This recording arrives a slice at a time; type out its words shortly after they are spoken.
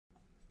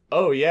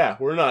Oh yeah,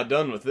 we're not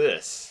done with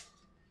this.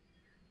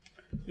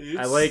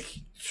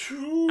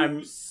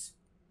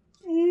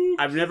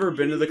 I've never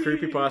been to the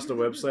creepypasta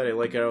website. I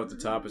like how at the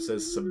top it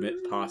says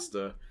submit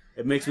pasta.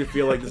 It makes me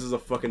feel like this is a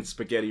fucking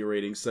spaghetti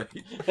rating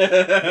site.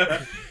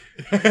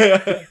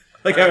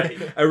 Like,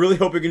 right. I really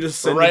hope you can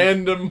just send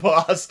random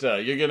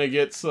pasta. You're gonna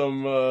get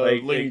some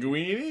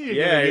linguine.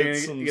 You're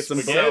gonna get some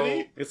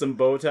spaghetti. Get some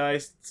bow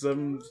ties,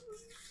 some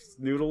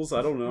noodles.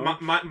 I don't know.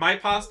 My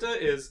pasta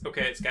is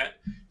okay. It's got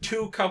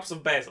 2 cups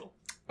of basil.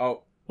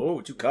 Oh,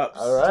 2 cups.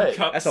 All right, 2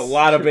 cups. That's a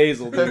lot of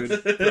basil, dude.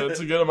 That's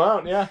a good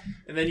amount. Yeah.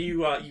 And then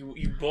you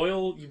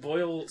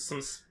boil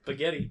some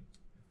spaghetti.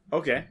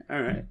 Okay.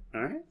 All right.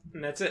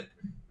 And that's it.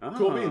 Oh.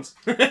 Cool beans.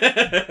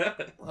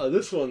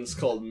 This one's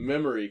called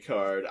Memory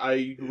Card.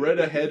 I read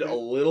ahead a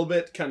little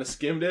bit, kind of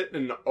skimmed it,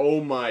 and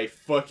oh my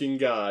fucking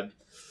god.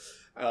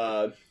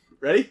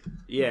 Ready?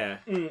 Yeah.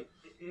 Do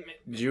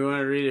you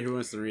want to read it? Who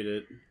wants to read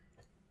it?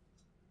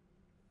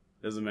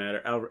 Doesn't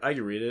matter. I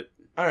can read it.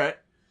 All right.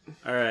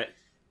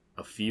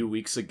 A few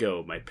weeks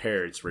ago, my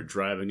parents were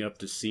driving up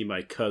to see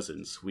my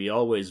cousins. We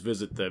always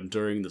visit them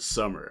during the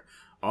summer.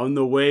 On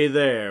the way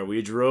there,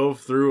 we drove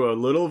through a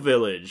little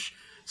village.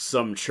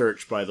 Some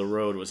church by the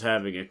road was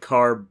having a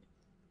car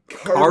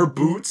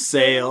boot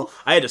sale.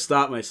 I had to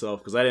stop myself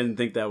because I didn't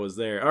think that was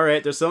there. All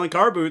right, they're selling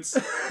car boots.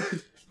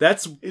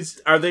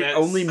 Are they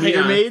only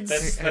meter maids?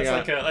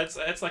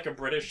 That's like a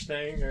British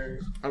thing, or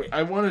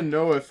I want to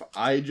know if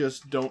I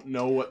just don't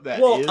know what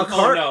that is. A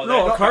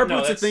car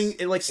boot's a thing.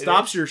 It like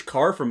stops your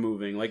car from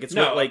moving. Like it's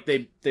what like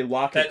they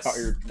lock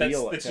your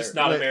wheel. It's just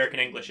not American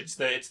English. It's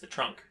the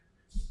trunk.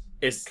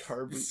 It's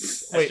car boot.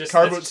 Wait,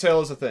 car boot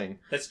sale is a thing.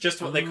 That's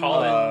just what they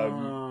call it.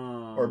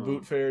 Or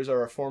boot fairs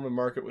are a form of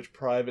market which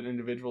private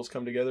individuals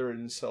come together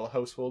and sell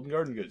household and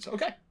garden goods.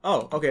 Okay.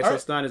 Oh, okay. So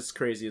it's not as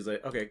crazy as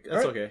okay.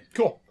 That's okay.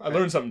 Cool. I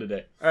learned something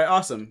today. All right.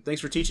 Awesome. Thanks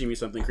for teaching me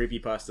something.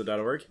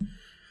 Creepypasta.org.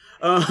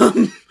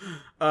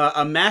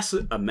 A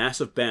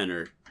massive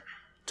banner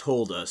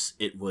told us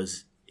it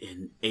was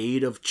in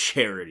aid of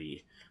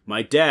charity.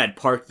 My dad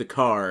parked the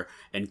car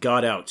and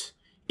got out,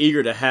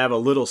 eager to have a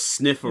little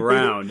sniff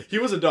around. He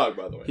was a dog,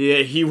 by the way. Yeah,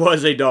 he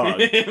was a dog.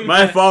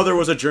 My father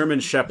was a German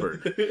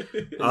Shepherd.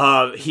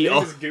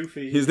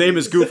 His name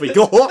is Goofy.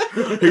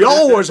 He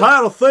always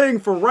had a thing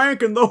for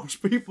ranking those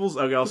people's...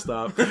 Okay, I'll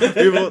stop.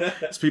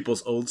 It's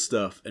people's old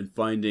stuff and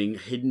finding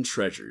hidden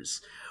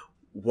treasures.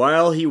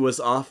 While he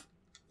was off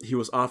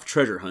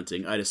treasure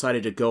hunting, I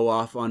decided to go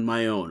off on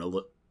my own, a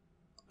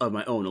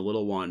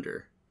little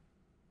wander.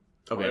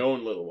 Okay. My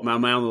own little water.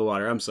 My own little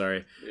water. I'm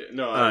sorry. Yeah,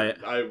 no,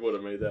 I would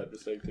have made that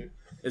mistake too.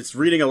 It's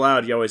reading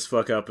aloud. You always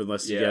fuck up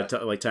unless you get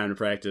time to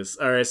practice.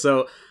 All right,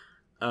 so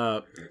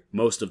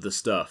most of the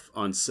stuff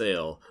on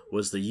sale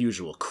was the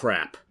usual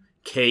crap: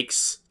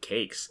 cakes,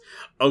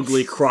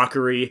 ugly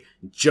crockery,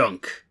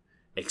 junk,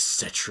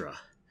 etc.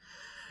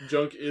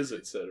 Junk is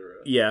etc.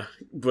 Yeah,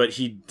 but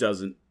he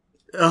doesn't.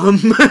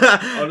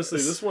 Honestly,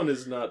 this one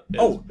is not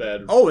as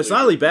bad. It's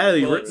not really bad.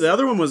 The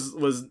other one was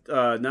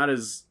not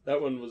as...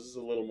 That one was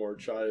a little more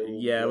child.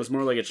 Yeah, it was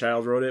more like a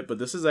child wrote it, but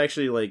this is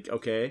actually like,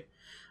 okay.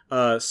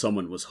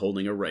 Someone was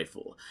holding a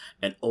rifle.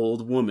 An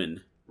old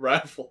woman...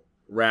 Raffle.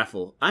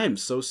 I am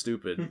so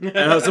stupid.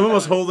 Someone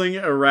was holding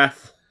a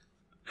raffle.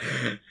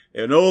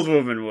 An old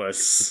woman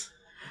was...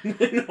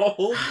 An old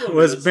woman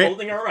was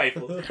holding a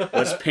rifle.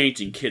 Was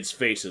painting kids'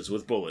 faces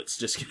with bullets.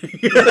 Just kidding.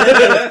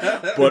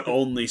 But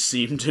only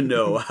seemed to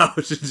know how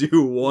to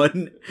do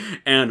one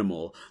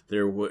animal.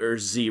 There were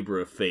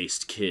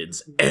zebra-faced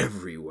kids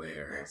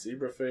everywhere.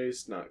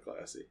 Zebra-faced, not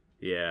classy.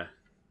 Yeah.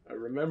 I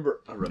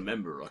remember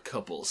a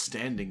couple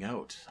standing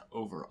out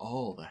over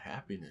all the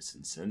happiness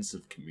and sense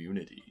of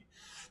community.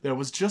 There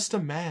was just a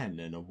man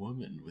and a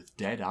woman with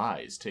dead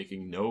eyes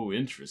taking no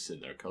interest in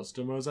their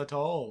customers at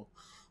all.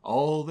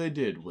 All they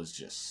did was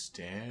just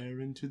stare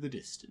into the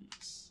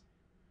distance.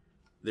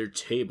 Their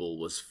table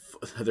was...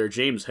 their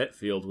James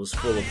Hetfield was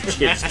full of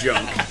kids'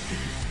 junk.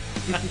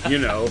 You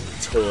know,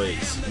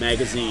 toys,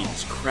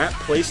 magazines, crap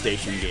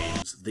PlayStation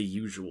games, the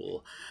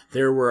usual.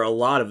 There were a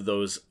lot of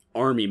those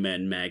Army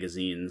Men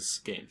magazines.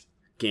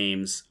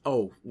 Games.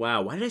 Oh,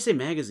 wow. Why did I say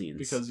magazines?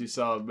 Because you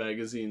saw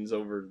magazines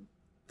over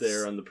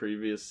there on the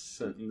previous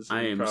sentence.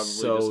 I am probably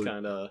so... just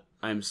kinda...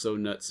 I'm so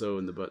nutso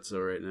in the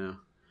butso right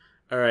now.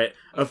 All right,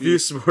 a few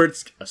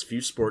sports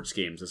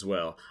games as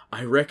well.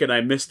 I reckon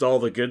I missed all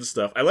the good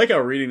stuff. I like how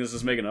reading this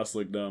is making us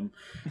look dumb.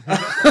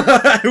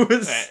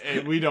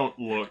 We don't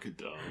look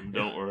dumb.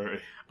 Don't worry.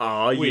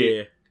 Oh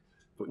yeah.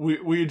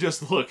 We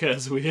just look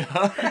as we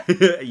are.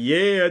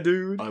 Yeah,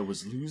 dude. I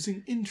was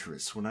losing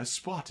interest when I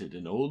spotted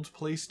an old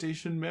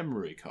PlayStation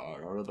memory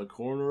card out of the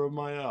corner of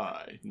my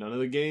eye. None of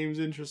the games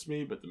interest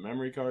me, but the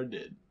memory card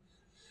did.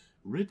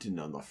 Written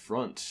on the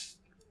front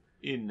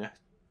in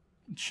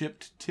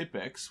chipped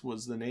Tipex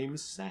was the name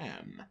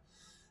Sam.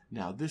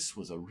 Now this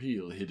was a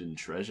real hidden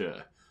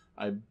treasure.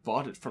 I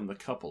bought it from the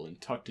couple and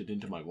tucked it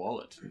into my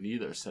wallet.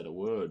 Neither said a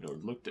word or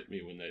looked at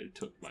me when they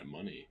took my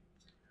money.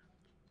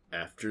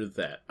 After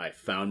that, I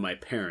found my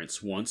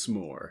parents once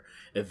more.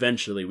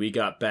 Eventually, we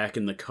got back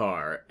in the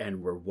car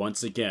and were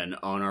once again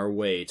on our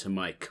way to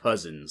my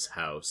cousin's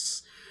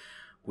house.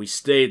 We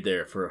stayed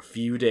there for a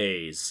few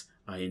days.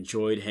 I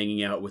enjoyed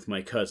hanging out with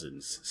my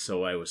cousins,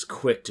 so I was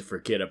quick to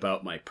forget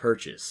about my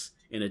purchase.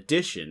 In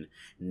addition,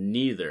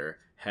 neither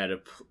had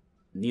a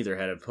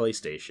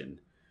PlayStation,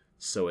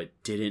 so it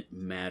didn't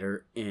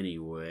matter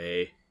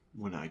anyway.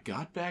 When I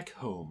got back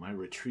home, I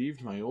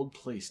retrieved my old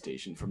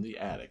PlayStation from the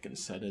attic and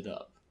set it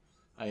up.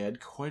 I had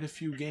quite a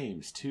few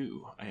games,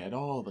 too. I had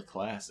all the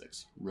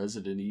classics.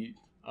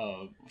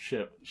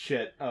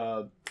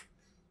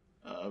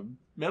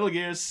 Metal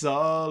Gear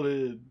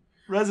Solid,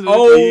 Resident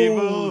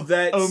Evil,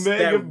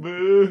 Omega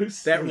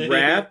Boost. That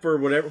rap or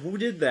whatever. Who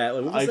did that?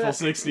 Like, what was Eiffel that?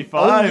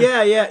 65. Oh,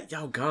 yeah.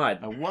 Oh, God.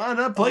 I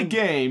wanna play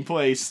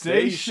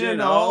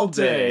PlayStation all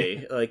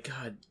day. Like,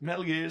 God.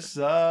 Metal Gear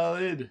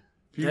Solid,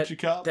 Future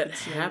Cop. That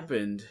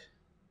happened.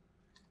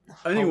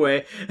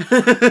 Anyway.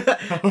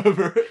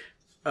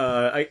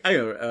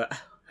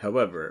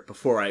 However,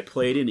 before I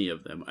played any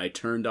of them, I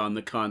turned on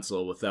the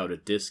console without a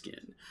disc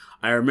in.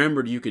 I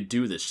remembered you could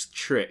do this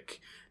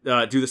trick.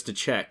 Do this to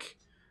check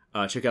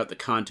out the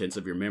contents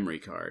of your memory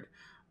card.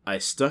 I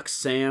stuck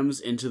Sam's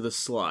into the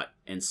slot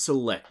and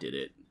selected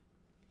it.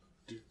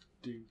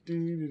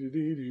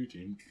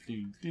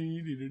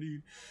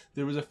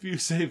 There was a few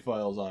save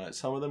files on it.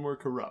 Some of them were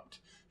corrupt.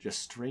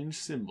 Just strange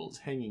symbols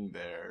hanging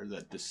there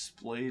that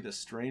displayed a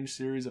strange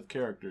series of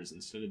characters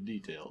instead of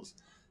details.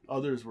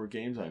 Others were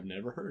games I've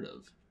never heard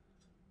of.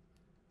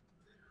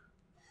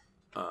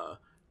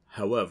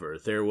 However,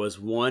 there was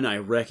one I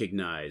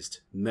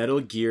recognized.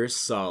 Metal Gear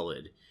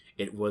Solid.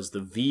 It was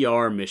the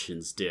VR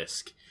missions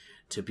disc,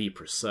 to be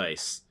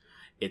precise.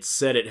 It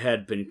said it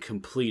had been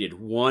completed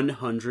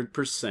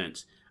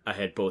 100%. I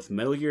had both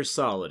Metal Gear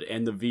Solid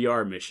and the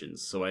VR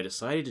missions, so I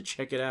decided to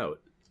check it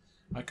out.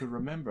 I could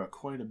remember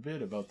quite a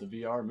bit about the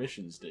VR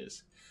missions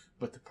disc,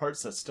 but the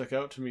parts that stuck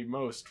out to me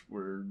most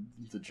were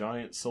the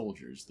giant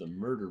soldiers, the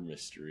murder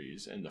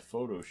mysteries, and the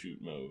photo shoot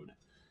mode.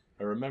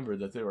 I remember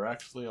that they were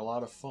actually a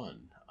lot of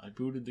fun. I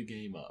booted the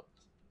game up.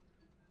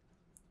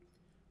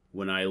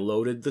 When I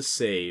loaded the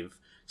save,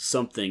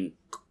 something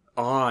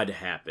odd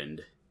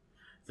happened.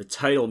 The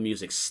title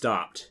music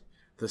stopped.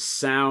 This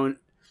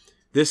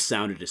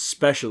sounded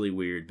especially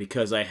weird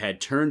because I had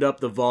turned up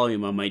the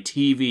volume on my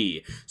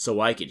TV so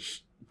I could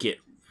get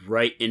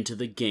right into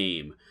the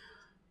game.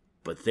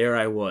 But there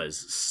I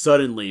was,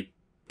 suddenly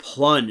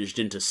plunged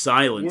into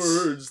silence.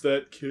 Words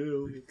that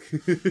kill.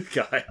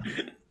 God.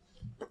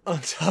 On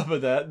top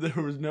of that,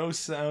 there was no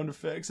sound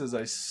effects as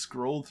I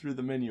scrolled through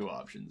the menu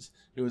options.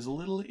 It was a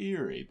little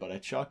eerie, but I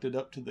chalked it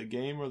up to the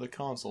game or the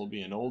console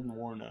being old and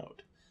worn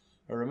out.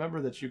 I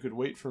remember that you could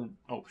wait for...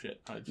 Oh,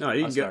 shit. You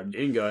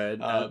can go ahead.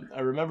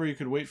 I remember you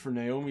could wait for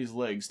Naomi's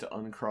legs to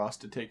uncross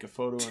to take a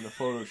photo in the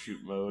photo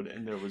shoot mode,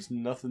 and there was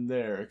nothing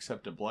there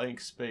except a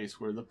blank space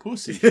where the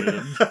pussy should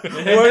have been.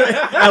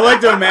 I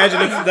like to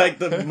imagine it's like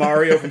the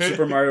Mario from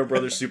Super Mario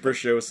Brothers Super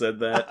Show said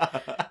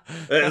that.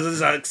 This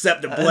is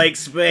except a blank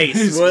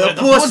space where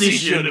the pussy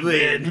should have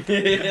been.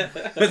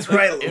 That's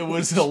right. It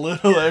was a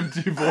little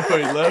empty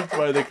void left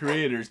by the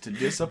creators to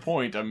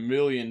disappoint a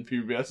million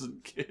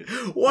pubescent kids.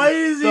 Why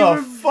is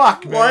he...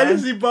 Fuck, man. Why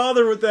does he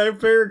bother with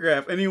that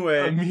paragraph?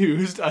 Anyway.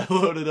 Amused, I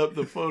loaded up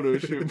the photo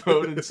shoot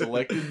mode and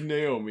selected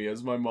Naomi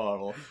as my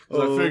model.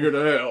 I figured,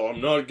 hell, I'm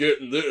not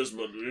getting this,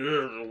 but...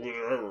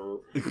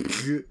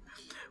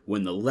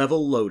 When the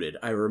level loaded,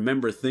 I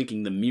remember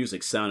thinking the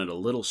music sounded a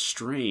little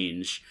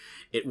strange.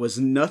 It was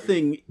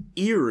nothing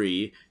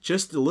eerie,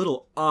 just a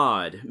little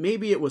odd.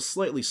 Maybe it was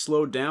slightly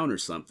slowed down or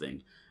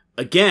something.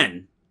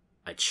 Again,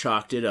 I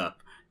chalked it up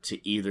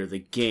to either the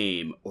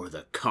game or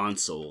the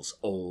console's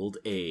old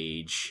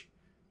age.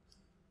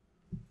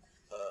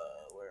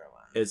 Where am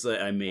I? It's like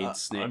I made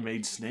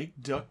Snake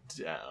duck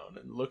down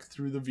and look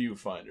through the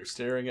viewfinder,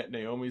 staring at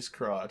Naomi's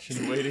crotch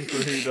and waiting for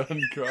her to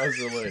uncross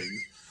her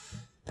legs.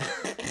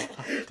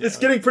 It's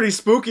getting pretty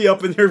spooky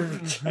up in there.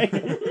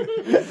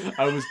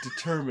 I was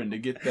determined to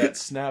get that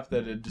snap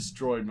that had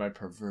destroyed my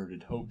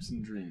perverted hopes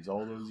and dreams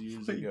all those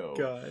years ago.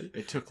 God.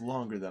 It took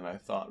longer than I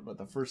thought, but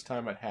the first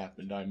time it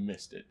happened, I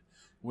missed it.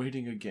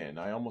 Waiting again,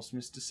 I almost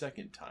missed a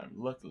second time.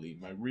 Luckily,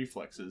 my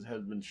reflexes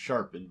have been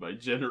sharpened by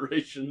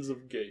generations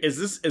of games.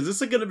 Is this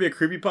going to be a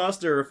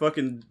creepypasta or a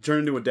fucking turn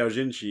into a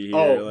doujinshi here?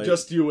 Oh,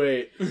 just you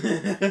wait.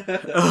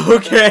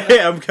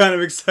 Okay, I'm kind of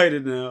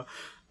excited now.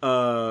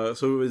 So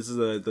it was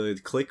the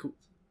click,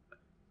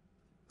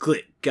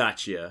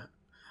 gotcha.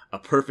 A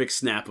perfect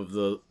snap of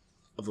the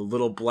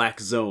little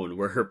black zone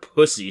where her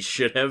pussy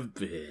should have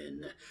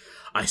been.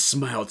 I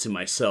smiled to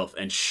myself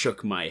and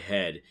shook my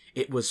head.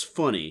 It was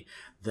funny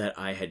that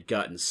I had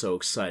gotten so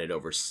excited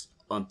over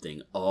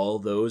something all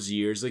those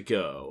years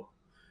ago.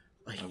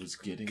 I was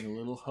getting a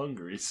little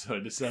hungry, so I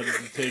decided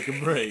to take a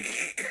break.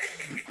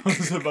 I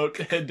was about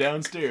to head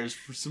downstairs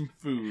for some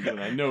food when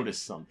I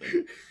noticed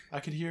something. I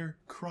could hear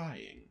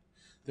crying.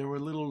 There were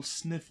little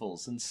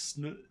sniffles and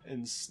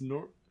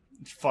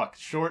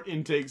short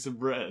intakes of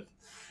breath.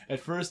 At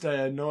first, I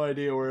had no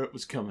idea where it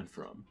was coming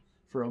from.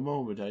 For a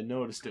moment, I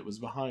noticed it was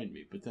behind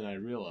me, but then I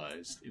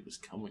realized it was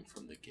coming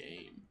from the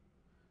game.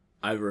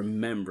 I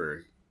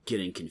remember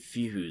getting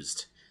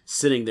confused,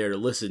 sitting there to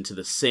listen to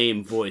the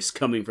same voice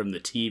coming from the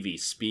TV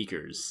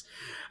speakers.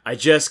 I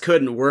just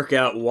couldn't work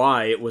out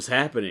why it was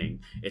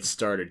happening. It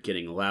started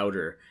getting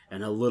louder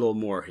and a little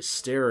more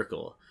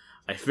hysterical.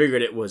 I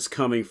figured it was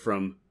coming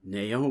from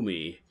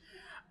Naomi.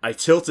 I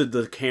tilted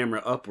the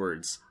camera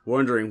upwards,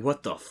 wondering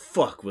what the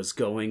fuck was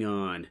going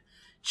on.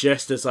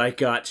 Just as I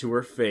got to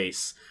her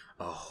face,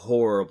 a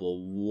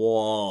horrible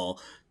wall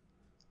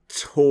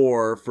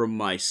tore from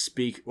my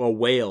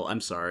wail,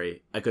 I'm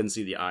sorry. I couldn't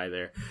see the eye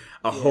there.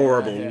 A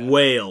horrible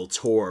wail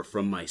tore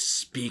from my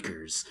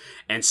speakers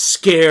and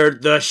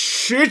scared the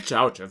shit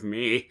out of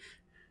me.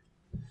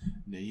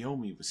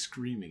 Naomi was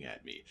screaming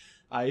at me.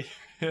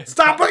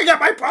 Stop looking at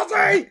my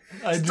pussy!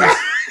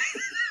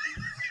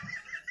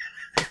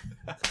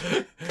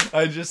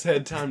 I just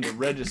had time to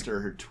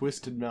register her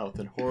twisted mouth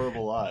and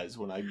horrible eyes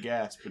when I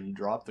gasped and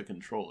dropped the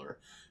controller.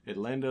 It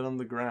landed on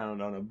the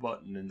ground on a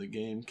button and the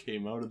game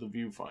came out of the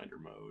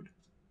viewfinder mode.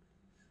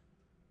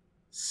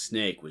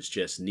 Snake was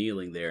just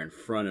kneeling there in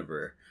front of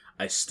her.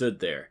 I stood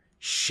there,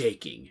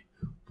 shaking,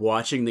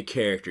 watching the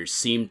characters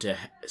seem to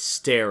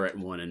stare at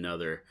one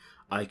another.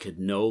 I could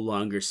no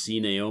longer see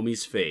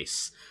Naomi's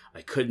face.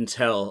 I couldn't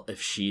tell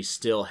if she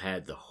still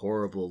had the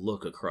horrible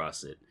look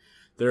across it.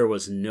 There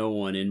was no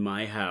one in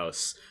my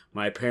house.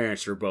 My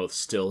parents were both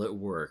still at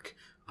work.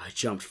 I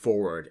jumped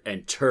forward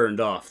and turned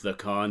off the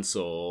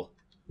console.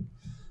 A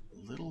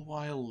little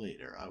while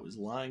later, I was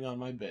lying on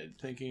my bed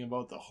thinking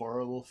about the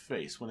horrible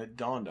face when it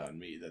dawned on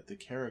me that the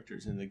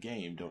characters in the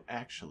game don't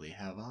actually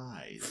have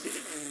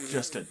eyes.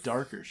 Just a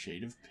darker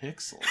shade of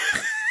pixel.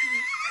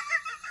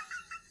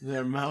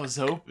 Their mouths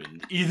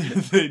opened. Either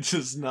they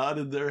just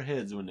nodded their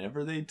heads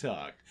whenever they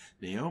talked.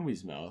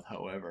 Naomi's mouth,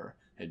 however,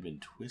 had been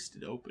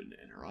twisted open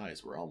and her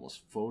eyes were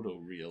almost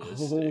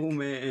photorealistic. Oh,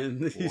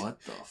 man.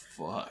 What the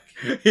fuck?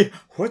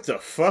 What the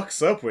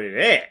fuck's up with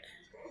that?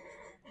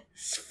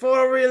 It's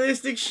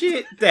photorealistic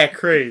shit? That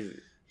crazy.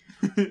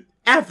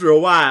 After a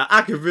while,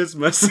 I convinced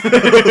myself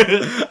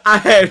I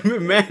had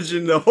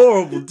imagined the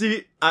horrible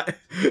I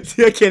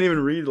can't even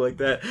read like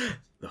that.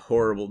 The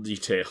horrible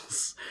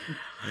details.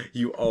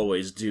 You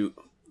always do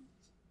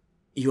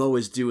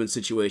in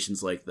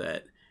situations like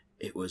that.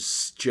 It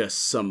was just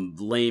some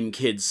lame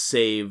kid's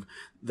save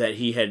that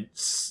he had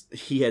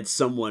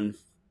someone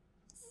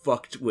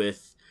fucked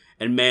with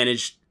and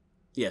managed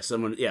and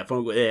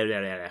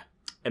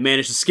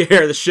managed to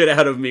scare the shit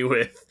out of me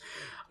with.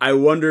 I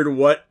wondered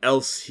what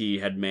else he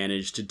had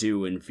managed to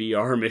do in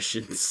VR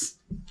missions.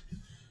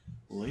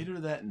 Later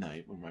that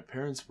night, when my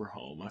parents were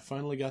home, I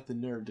finally got the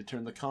nerve to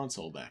turn the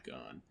console back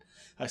on.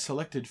 I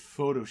selected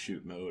photo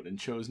shoot mode and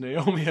chose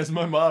Naomi as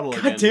my model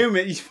again. God damn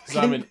it! Because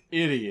I'm an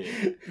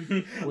idiot.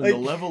 When the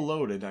level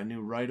loaded, I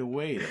knew right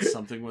away that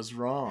something was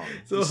wrong.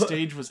 The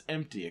stage was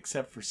empty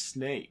except for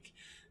Snake.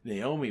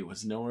 Naomi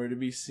was nowhere to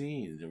be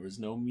seen. There was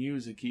no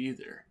music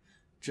either.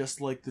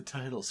 Just like the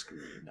title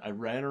screen. I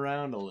ran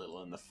around a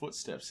little and the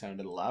footsteps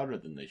sounded louder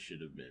than they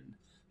should have been.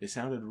 They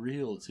sounded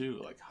real,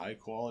 too, like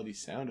high-quality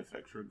sound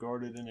effects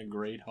recorded in a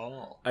great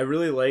hall. I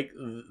really like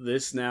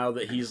this now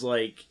that he's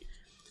like...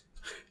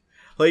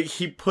 Like,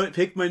 he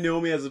picked my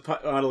Naomi as a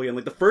model again.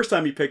 Like, the first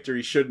time he picked her,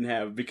 he shouldn't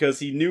have, because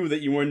he knew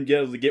that you wouldn't be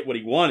able to get what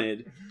he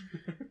wanted,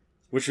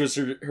 which was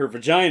her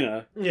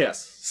vagina.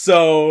 Yes.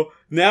 So,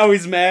 now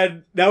he's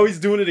mad. Now he's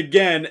doing it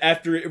again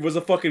after it was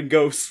a fucking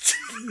ghost.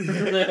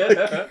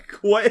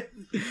 What?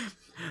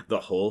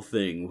 The whole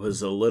thing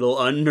was a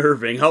little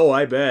unnerving. Oh,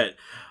 I bet.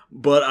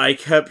 But I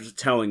kept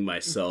telling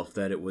myself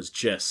that it was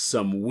just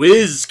some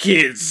whiz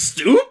kid's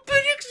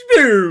stupid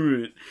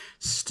experiment.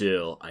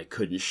 Still, I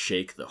couldn't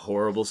shake the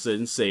horrible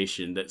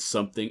sensation that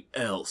something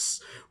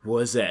else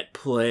was at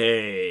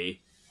play.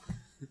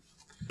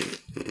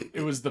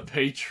 It was the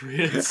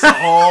Patriots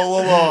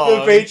all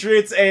along. The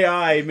Patriots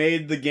AI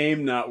made the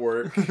game not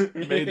work.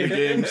 Made the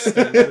game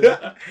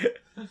stupid.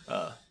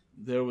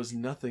 There was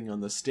nothing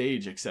on the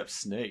stage except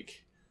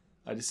Snake.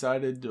 I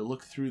decided to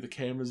look through the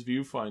camera's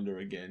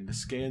viewfinder again to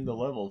scan the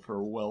level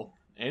for, well,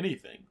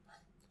 anything.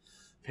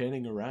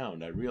 Panning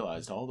around, I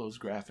realized all those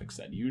graphics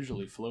that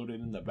usually floated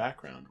in the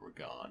background were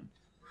gone.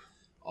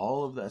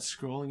 All of that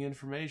scrolling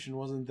information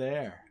wasn't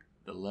there.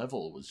 The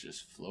level was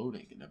just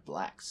floating in a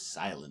black,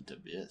 silent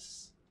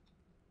abyss.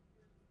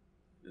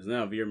 Isn't that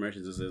how VR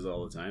missions is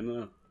all the time,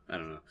 though? I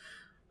don't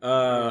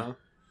know.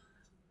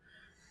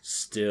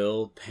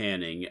 Still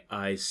panning,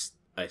 I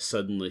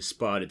suddenly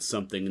spotted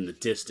something in the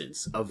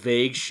distance, a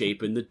vague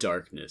shape in the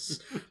darkness.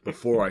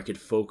 Before I could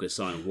focus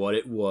on what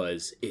it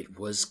was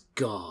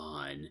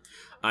gone.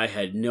 I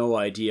had no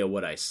idea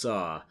what I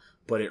saw,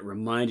 but it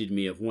reminded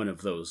me of one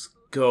of those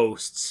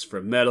ghosts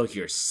from Metal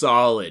Gear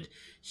Solid.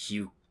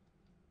 You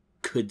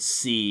could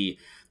see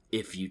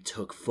if you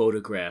took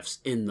photographs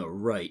in the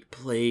right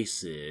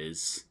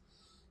places.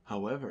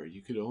 However,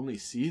 you could only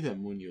see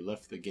them when you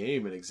left the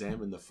game and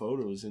examined the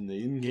photos in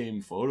the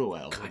in-game photo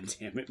album. God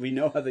damn it, we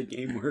know how the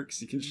game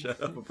works. You can shut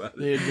up about it.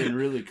 They had been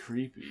really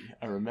creepy.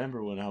 I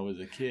remember when I was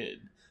a kid.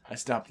 I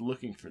stopped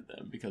looking for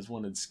them because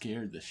one had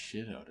scared the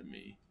shit out of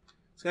me.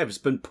 This guy has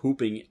been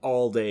pooping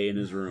all day in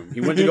his room. He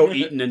went to go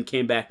eat and then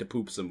came back to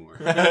poop some more.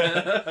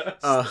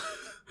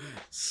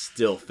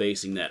 Still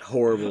facing that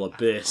horrible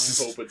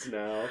abyss. I hope it's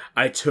now.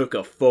 I took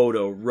a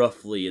photo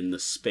roughly in the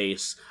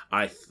space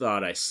I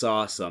thought I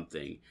saw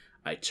something.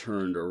 I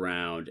turned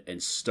around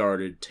and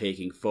started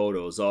taking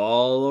photos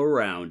all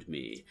around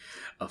me.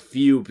 A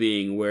few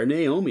being where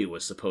Naomi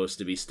was supposed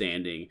to be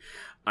standing.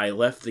 I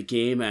left the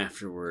game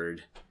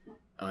afterward.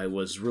 I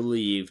was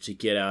relieved to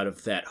get out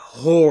of that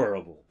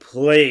horrible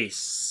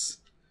place.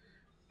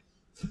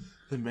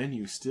 The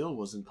menu still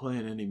wasn't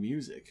playing any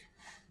music.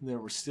 There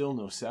were still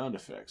no sound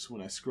effects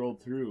when I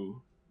scrolled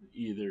through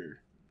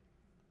either.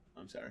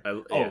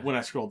 When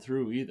I scrolled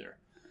through either.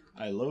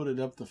 I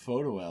loaded up the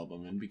photo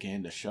album and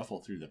began to shuffle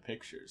through the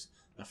pictures.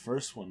 The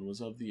first one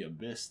was of the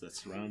abyss that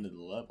surrounded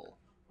the level.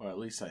 Or at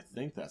least I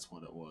think that's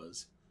what it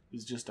was. It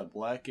was just a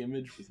black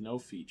image with no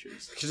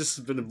features. It's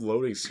just been a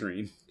loading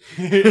screen.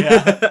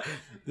 Yeah.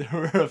 There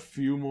were a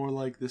few more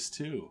like this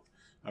too.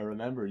 I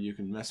remember you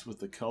can mess with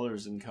the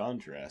colors and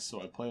contrast,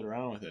 so I played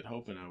around with it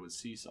hoping I would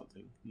see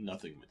something.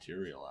 Nothing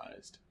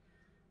materialized.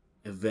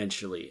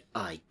 Eventually,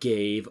 I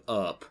gave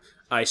up.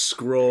 I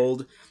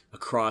scrolled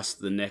across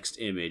the next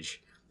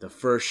image, the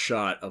first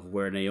shot of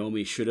where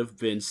Naomi should have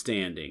been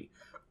standing.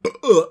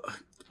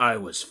 I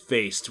was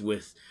faced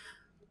with...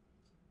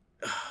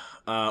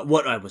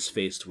 what I was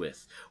faced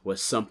with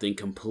was something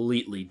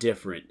completely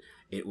different.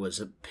 It was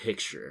a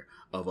picture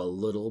of a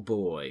little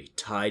boy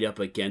tied up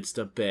against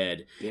a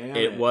bed. Damn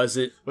it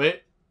wasn't...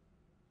 Wait.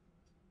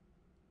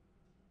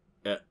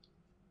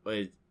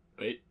 Wait.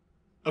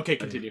 Okay,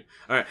 continue.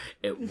 Alright,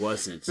 it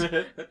wasn't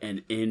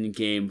an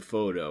in-game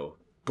photo,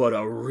 but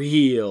a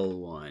real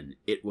one.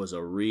 It was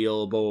a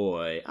real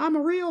boy. I'm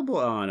a real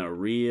boy on a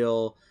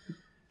real...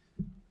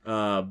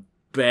 on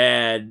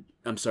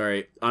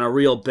a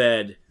real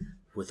bed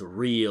with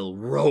real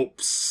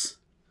ropes.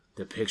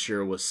 The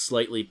picture was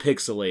slightly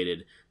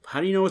pixelated. How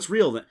do you know it's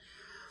real then?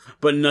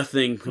 But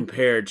nothing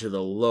compared to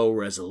the low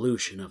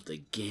resolution of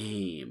the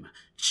game.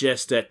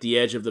 Just at the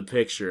edge of the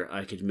picture,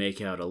 I could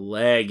make out a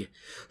leg.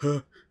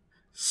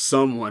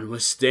 Someone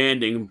was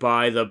standing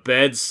by the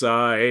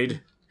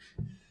bedside.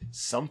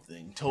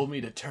 Something told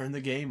me to turn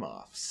the game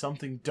off.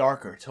 Something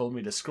darker told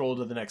me to scroll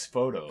to the next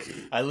photo.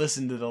 I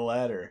listened to the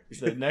latter.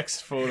 The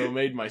next photo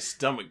made my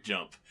stomach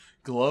jump.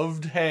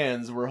 Gloved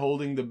hands were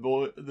holding the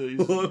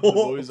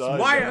boy's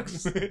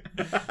eyes. They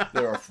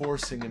were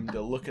forcing him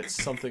to look at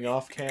something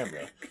off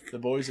camera. The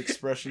boy's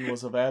expression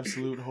was of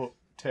absolute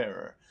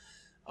terror.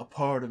 A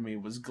part of me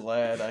was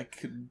glad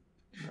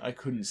I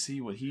couldn't see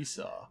what he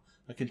saw.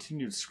 I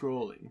continued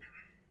scrolling.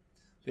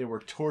 They were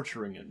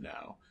torturing him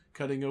now,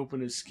 cutting open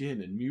his skin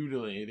and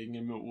mutilating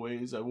him in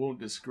ways I won't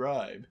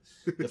describe.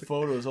 The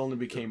photos only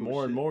became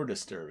more and more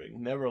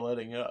disturbing, never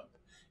letting up.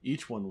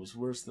 Each one was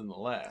worse than the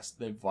last.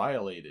 They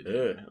violated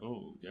him.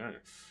 Oh, yeah.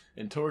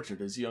 And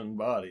tortured his young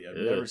body. I've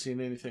never seen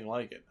anything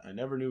like it. I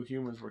never knew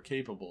humans were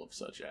capable of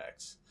such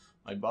acts.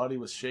 My body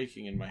was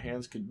shaking and my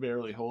hands could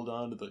barely hold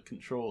on to the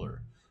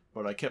controller.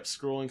 But I kept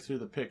scrolling through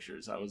the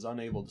pictures. I was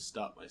unable to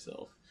stop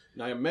myself.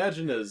 Now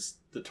imagine as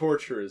the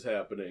torture is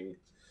happening,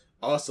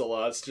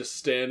 Ocelot's just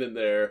standing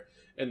there,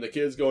 and the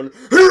kid's going...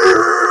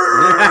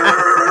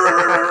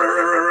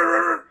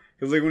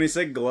 Because like when he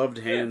said gloved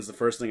hands, the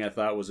first thing I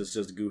thought was it's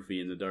just Goofy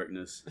in the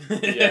darkness.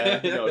 Yeah,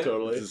 no,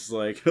 totally. It's just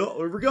like, oh,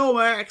 here we go,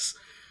 Max.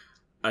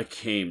 I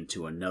came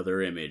to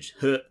another image.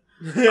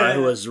 I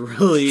was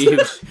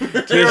relieved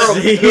to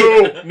see...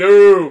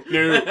 No.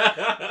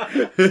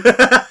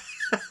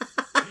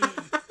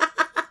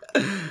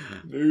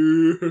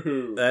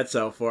 That's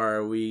how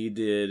far we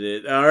did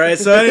it. Alright,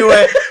 so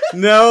anyway,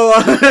 no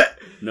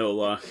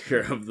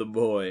longer of the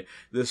boy.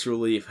 This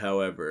relief,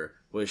 however,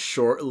 was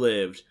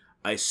short-lived.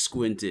 I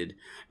squinted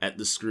at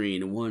the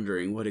screen,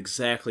 wondering what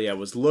exactly I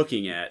was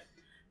looking at.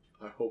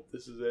 I hope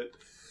this is it.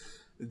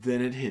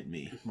 Then it hit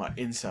me. My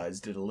insides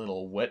did a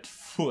little wet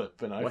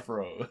flip and I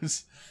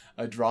froze.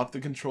 I dropped the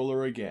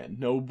controller again,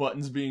 no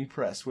buttons being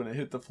pressed when it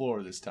hit the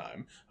floor this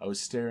time. I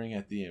was staring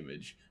at the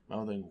image,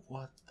 mouthing,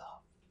 "What the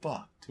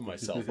fuck?" to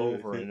myself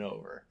over and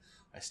over.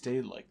 I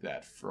stayed like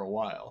that for a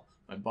while.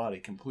 My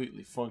body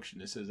completely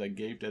functionless as I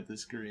gaped at the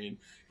screen.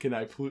 Can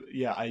I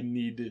yeah, I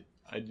need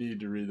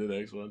to read the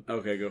next one.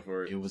 Okay, go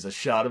for it. It was a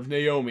shot of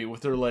Naomi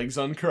with her legs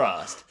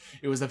uncrossed.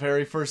 It was the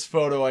very first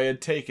photo I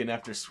had taken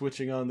after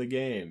switching on the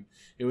game.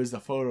 It was the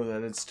photo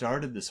that had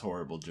started this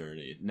horrible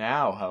journey.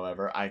 Now,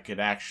 however, I could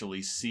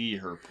actually see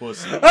her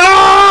pussy.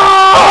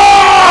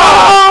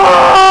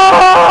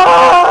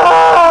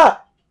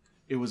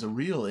 It was a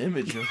real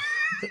image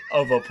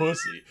of a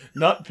pussy.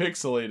 Not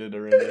pixelated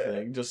or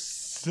anything.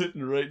 Just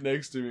sitting right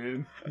next to me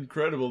in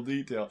incredible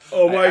detail.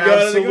 Oh my god.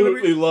 I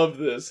absolutely love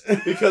this.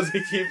 Because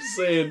he keeps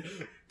saying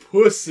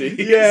pussy.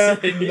 Yeah.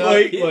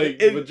 Not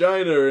like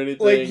vagina or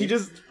anything. Like, he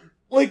just...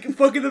 like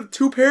fucking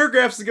 2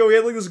 paragraphs ago, he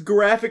had like this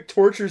graphic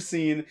torture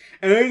scene,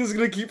 and now he's just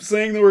gonna keep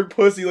saying the word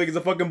pussy like he's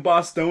a fucking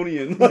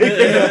Bostonian. Like,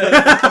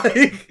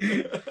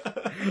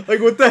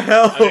 like what the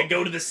hell? I'm gonna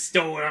go to the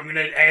store. I'm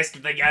gonna ask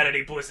if they got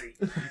any pussy.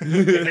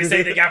 If they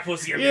say they got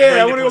pussy, I'm gonna Yeah,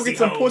 I bring wanna the go get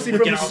some home. pussy We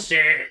from can the- all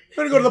share it. I'm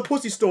gonna go to the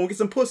pussy store and get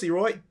some pussy,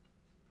 right?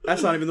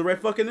 That's not even the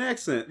right fucking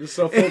accent. It's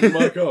so fucking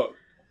my cock.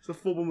 It's a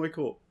full my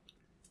cool.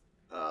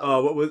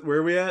 Where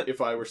are we at?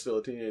 If I were still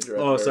a teenager.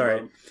 Oh,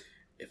 sorry.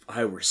 If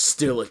I were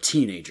still a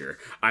teenager,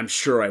 I'm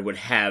sure I would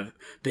have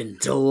been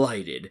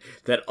delighted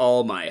that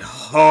all my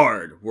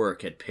hard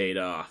work had paid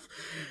off.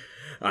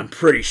 I'm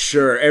pretty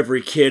sure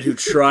every kid who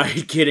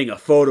tried getting a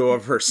photo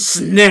of her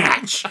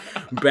snatch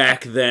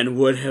back then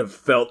would have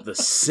felt the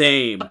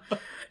same,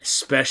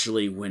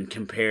 especially when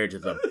compared to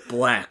the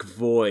black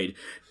void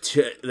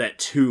that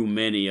too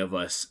many of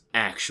us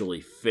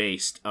actually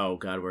faced. Oh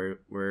God,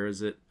 where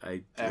is it?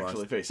 I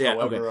Actually faced. Yeah,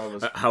 However,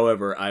 okay.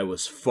 However, I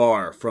was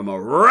far from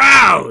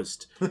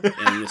aroused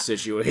in the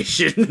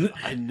situation.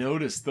 I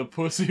noticed the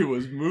pussy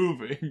was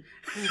moving.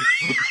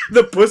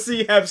 The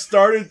pussy have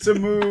started to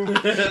move.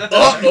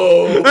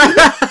 Uh-oh!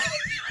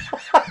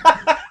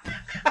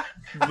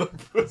 The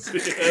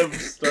pussy have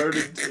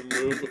started to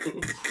move.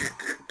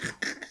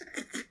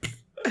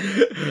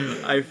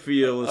 I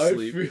feel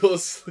asleep. I feel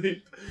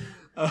asleep.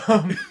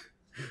 I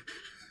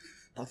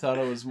thought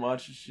I was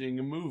watching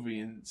a movie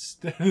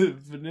instead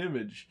of an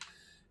image.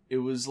 It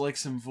was like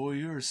some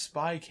voyeur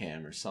spy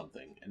cam or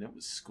something, and it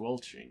was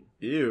squelching.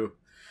 Ew.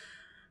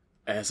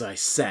 As I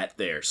sat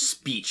there,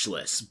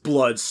 speechless,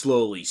 blood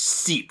slowly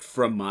seeped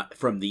from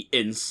the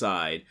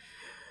inside,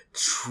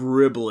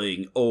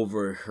 dribbling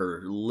over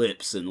her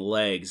lips and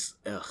legs,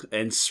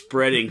 and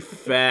spreading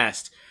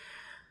fast.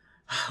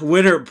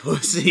 When her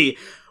pussy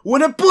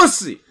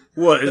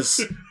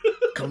was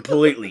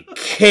completely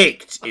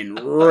caked in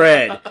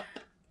red,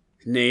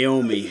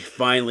 Naomi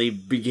finally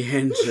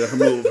began to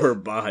move her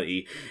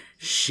body.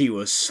 She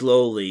was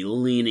slowly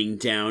leaning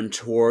down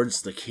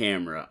towards the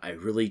camera. I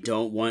really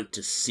don't want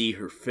to see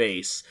her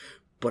face,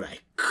 but I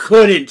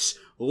couldn't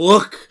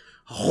look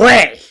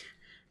away.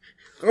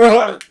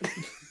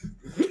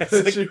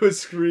 She was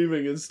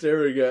screaming and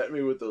staring at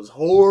me with those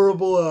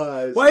horrible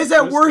eyes. Why is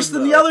that worse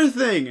than the other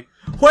thing?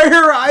 Why are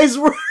her eyes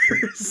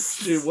worse?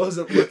 She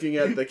wasn't looking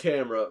at the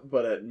camera,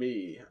 but at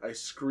me. I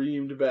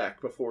screamed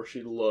back before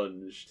she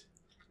lunged.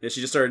 Yeah,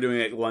 she just started doing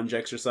like lunge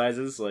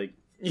exercises, like.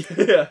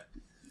 Yeah.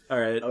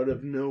 Alright. Out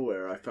of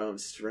nowhere, I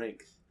found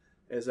strength.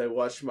 As I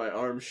watched my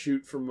arm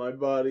shoot from my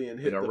body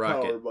and hit Like a the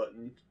rocket. power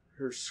button,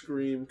 her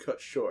scream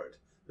cut short.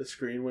 The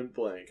screen went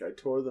blank. I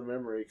tore the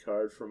memory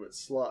card from its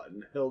slot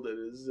and held it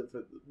as if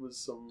it was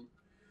some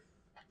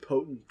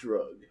potent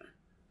drug.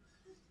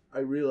 I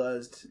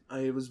realized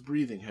I was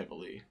breathing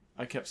heavily.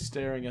 I kept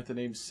staring at the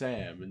name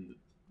Sam and the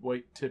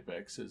white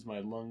Tipex as my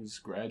lungs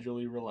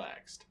gradually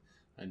relaxed.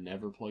 I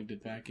never plugged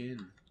it back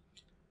in.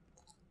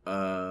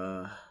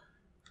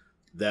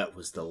 That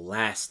was the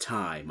last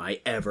time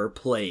I ever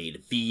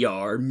played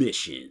VR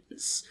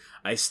missions.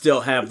 I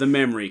still have the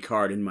memory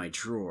card in my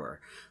drawer,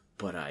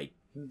 but I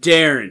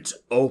daren't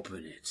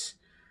open it.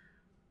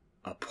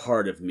 A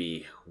part of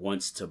me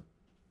wants to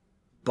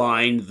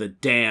bind the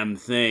damn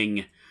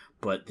thing,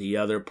 but the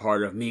other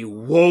part of me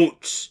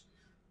won't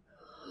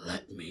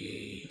let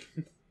me.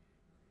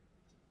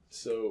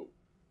 So,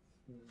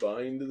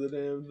 bind the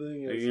damn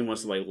thing? He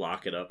wants to like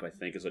lock it up, I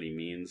think is what he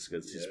means,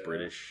 because he's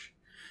British.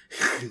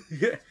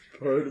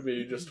 Part of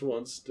me just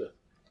wants to,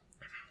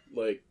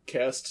 like,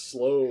 cast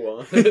slow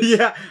on it.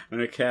 Yeah, I'm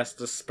gonna cast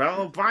a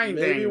spell of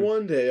binding. Maybe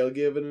one day I'll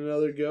give it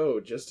another go,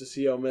 just to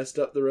see how messed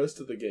up the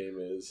rest of the game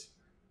is.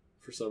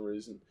 For some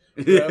reason.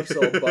 Perhaps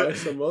I'll buy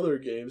some other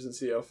games and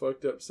see how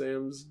fucked up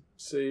Sam's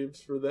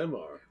saves for them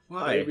are.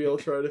 Why? Maybe I'll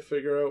try to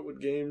figure out what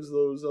games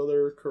those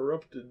other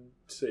corrupted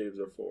saves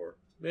are for.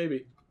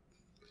 Maybe.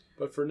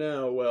 But for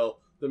now, well,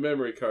 the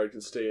memory card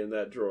can stay in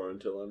that drawer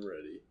until I'm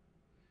ready.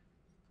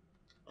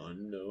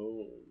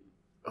 Unknown.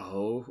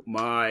 Oh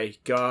my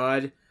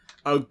god.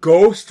 A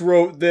ghost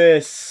wrote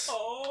this!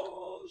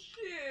 Oh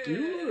shit! Do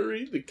you want to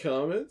read the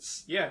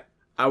comments? Yeah.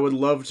 I would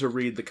love to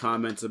read the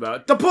comments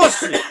about the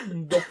pussy!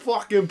 The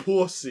fucking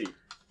pussy.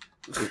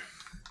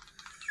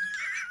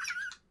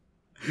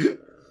 Yeah,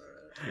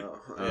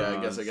 I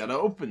guess I gotta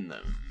open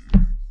them.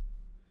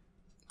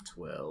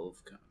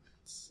 12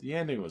 comments. The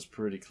ending was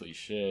pretty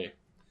cliche.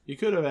 You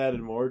could have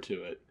added more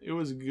to it. It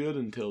was good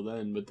until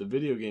then, but the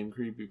video game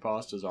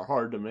creepypastas are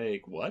hard to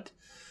make. What?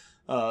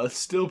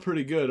 Still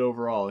pretty good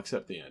overall,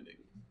 except the ending.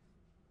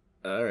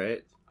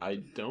 Alright. I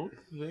don't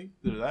think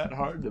they're that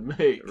hard to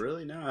make.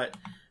 Really not.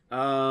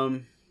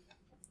 I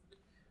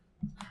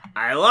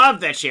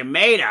love that you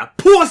made a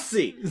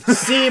pussy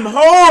seem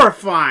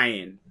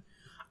horrifying.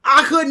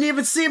 I couldn't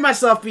even see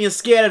myself being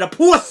scared of a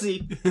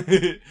pussy.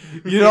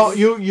 You know,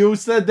 you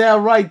said that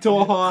right,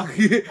 Taha.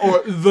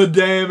 Or the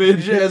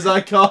damage, as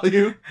I call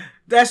you.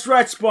 That's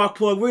right,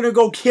 Sparkplug. We're gonna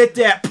go get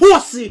that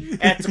pussy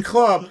at the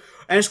club,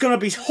 and it's gonna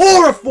be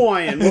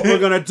horrifying what we're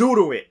gonna do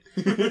to it.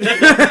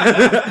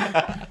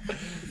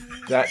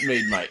 That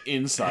made my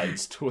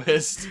insides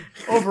twist.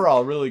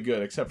 Overall, really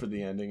good, except for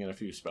the ending and a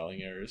few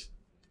spelling errors.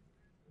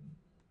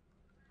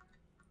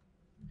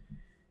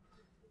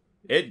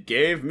 It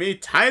gave me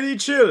tiny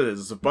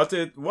chills, but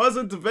it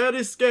wasn't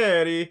very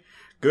scary.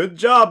 Good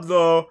job,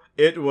 though.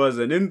 It was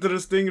an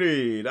interesting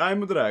read.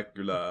 I'm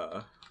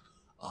Dracula.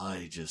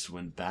 I just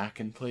went back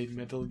and played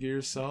Metal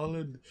Gear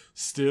Solid.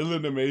 Still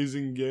an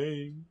amazing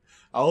game.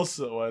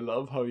 Also, I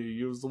love how you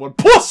use the word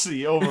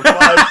pussy over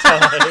 5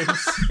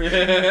 times.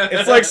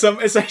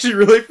 It's actually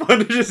really fun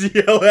to just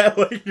yell at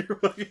like your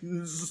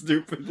fucking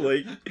stupid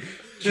like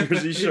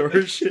Jersey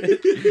Shore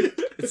shit.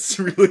 It's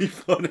really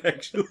fun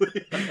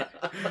actually.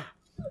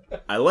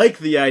 I like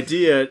the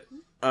idea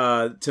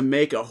to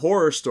make a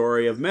horror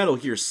story of Metal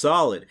Gear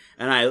Solid,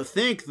 and I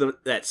think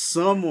that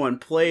someone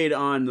played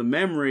on the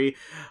memory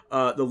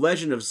The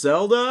Legend of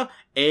Zelda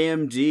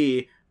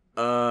AMD.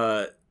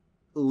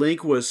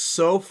 Link was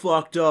so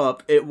fucked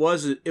up it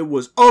was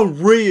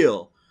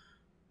unreal,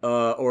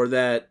 or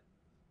that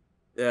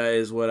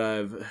is what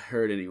I've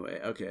heard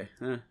anyway. Okay,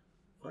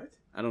 What?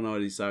 I don't know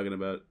what he's talking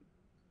about.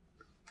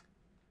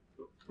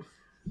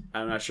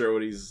 I'm not sure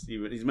what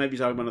he might be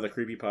talking about another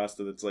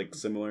creepypasta that's like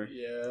similar.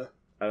 Yeah.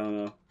 I don't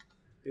know.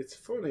 It's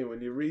funny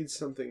when you read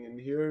something in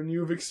here and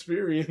you've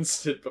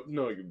experienced it, but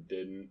no, you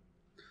didn't.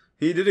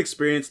 He did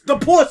experience the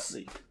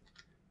pussy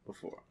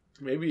before.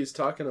 Maybe he's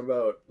talking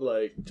about,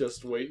 like,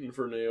 just waiting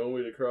for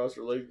Naomi to cross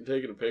her leg and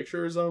taking a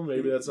picture or something.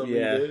 Maybe that's something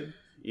he did.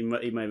 He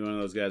might be one of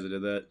those guys that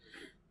did that.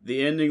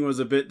 The ending was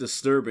a bit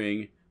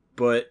disturbing,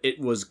 but it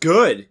was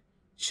good.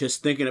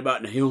 Just thinking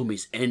about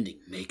Naomi's ending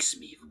makes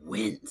me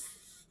wince.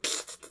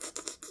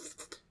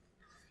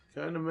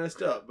 Kind of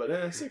messed up,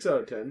 but 6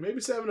 out of 10. Maybe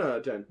 7 out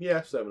of 10.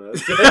 Yeah, 7 out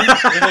of 10.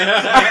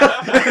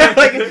 I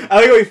like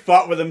how he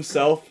fought with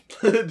himself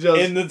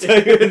Just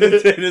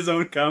in his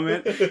own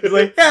comment. He's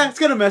like, yeah, it's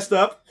kind of messed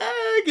up.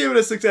 Give it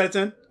a 6 out of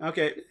 10.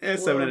 Okay,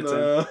 7 out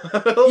of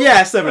 10.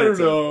 Yeah, 7 out of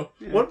 10. I don't know.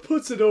 Yeah. What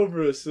puts it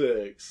over a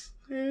 6?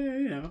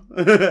 You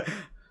know.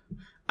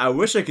 I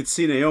wish I could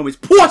see Naomi's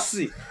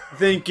pussy,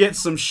 then get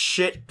some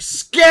shit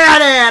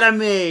scared out of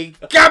me.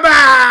 Come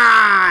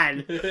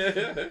on!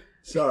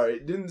 Sorry,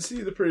 didn't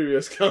see the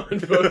previous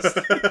comment post.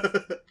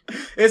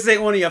 This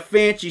ain't one of your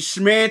fancy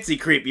schmancy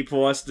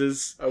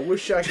creepypastas. I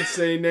wish I could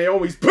say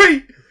Naomi's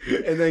pee!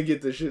 And then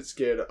get the shit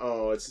scared.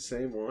 Oh, it's the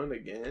same one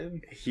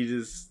again? He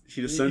just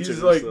censored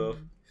He's like, himself.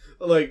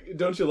 Like,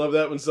 don't you love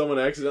that when someone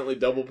accidentally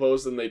double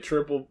posts and they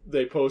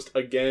post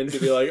again to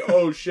be like,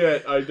 oh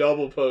shit, I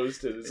double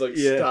posted. It's like,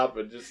 Yeah. stop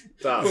it, just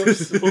stop.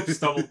 Oops,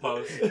 double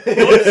post.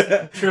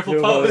 Oops, triple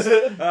post.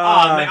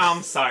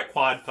 I'm sorry,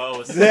 quad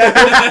post.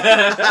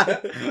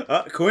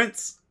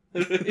 Quince.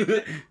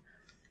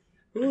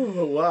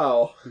 Oh,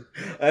 wow.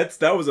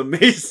 That was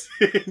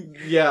amazing.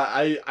 Yeah,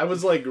 I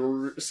was like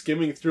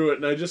skimming through it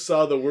and I just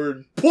saw the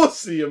word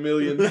pussy a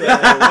million times.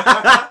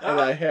 And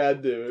I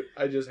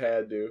just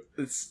had to.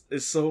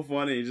 It's so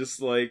funny.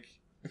 Just like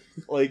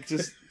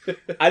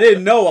I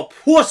didn't know a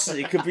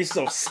pussy could be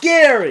so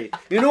scary.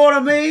 You know what I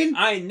mean?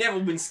 I ain't never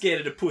been scared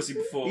of the pussy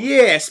before.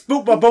 Yeah,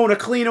 spook my boner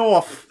clean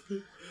off.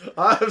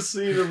 I've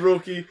seen a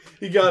rookie.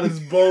 He got his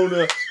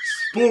boner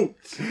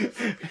spooked.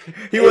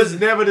 He It was was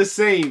never the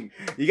same.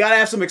 You gotta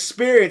have some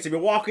experience. If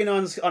you're walking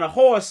on a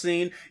horror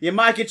scene, you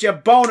might get your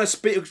boner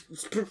spooked.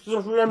 Get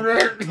your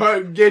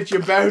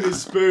boner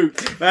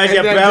spooked. Might And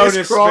get then boner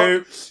this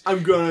croc, spooked.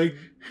 I'm gonna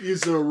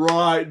use a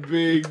right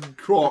big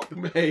croc,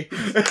 mate.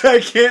 I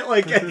can't,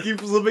 I keep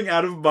slipping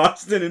out of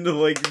Boston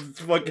into,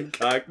 fucking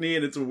Cockney,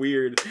 and it's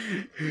weird.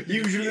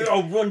 Usually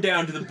I'll run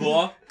down to the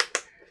bar,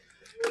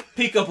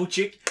 pick up a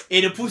chick,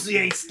 and the pussy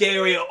ain't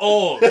scary at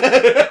all.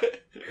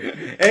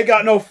 Ain't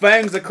got no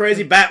fangs or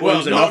crazy bat Well,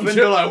 wings or not nothing.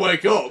 until I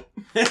wake up.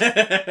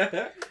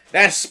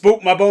 That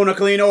spooked my boner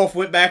clean off,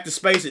 went back to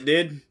space, it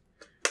did.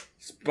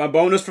 My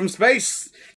bonus from space.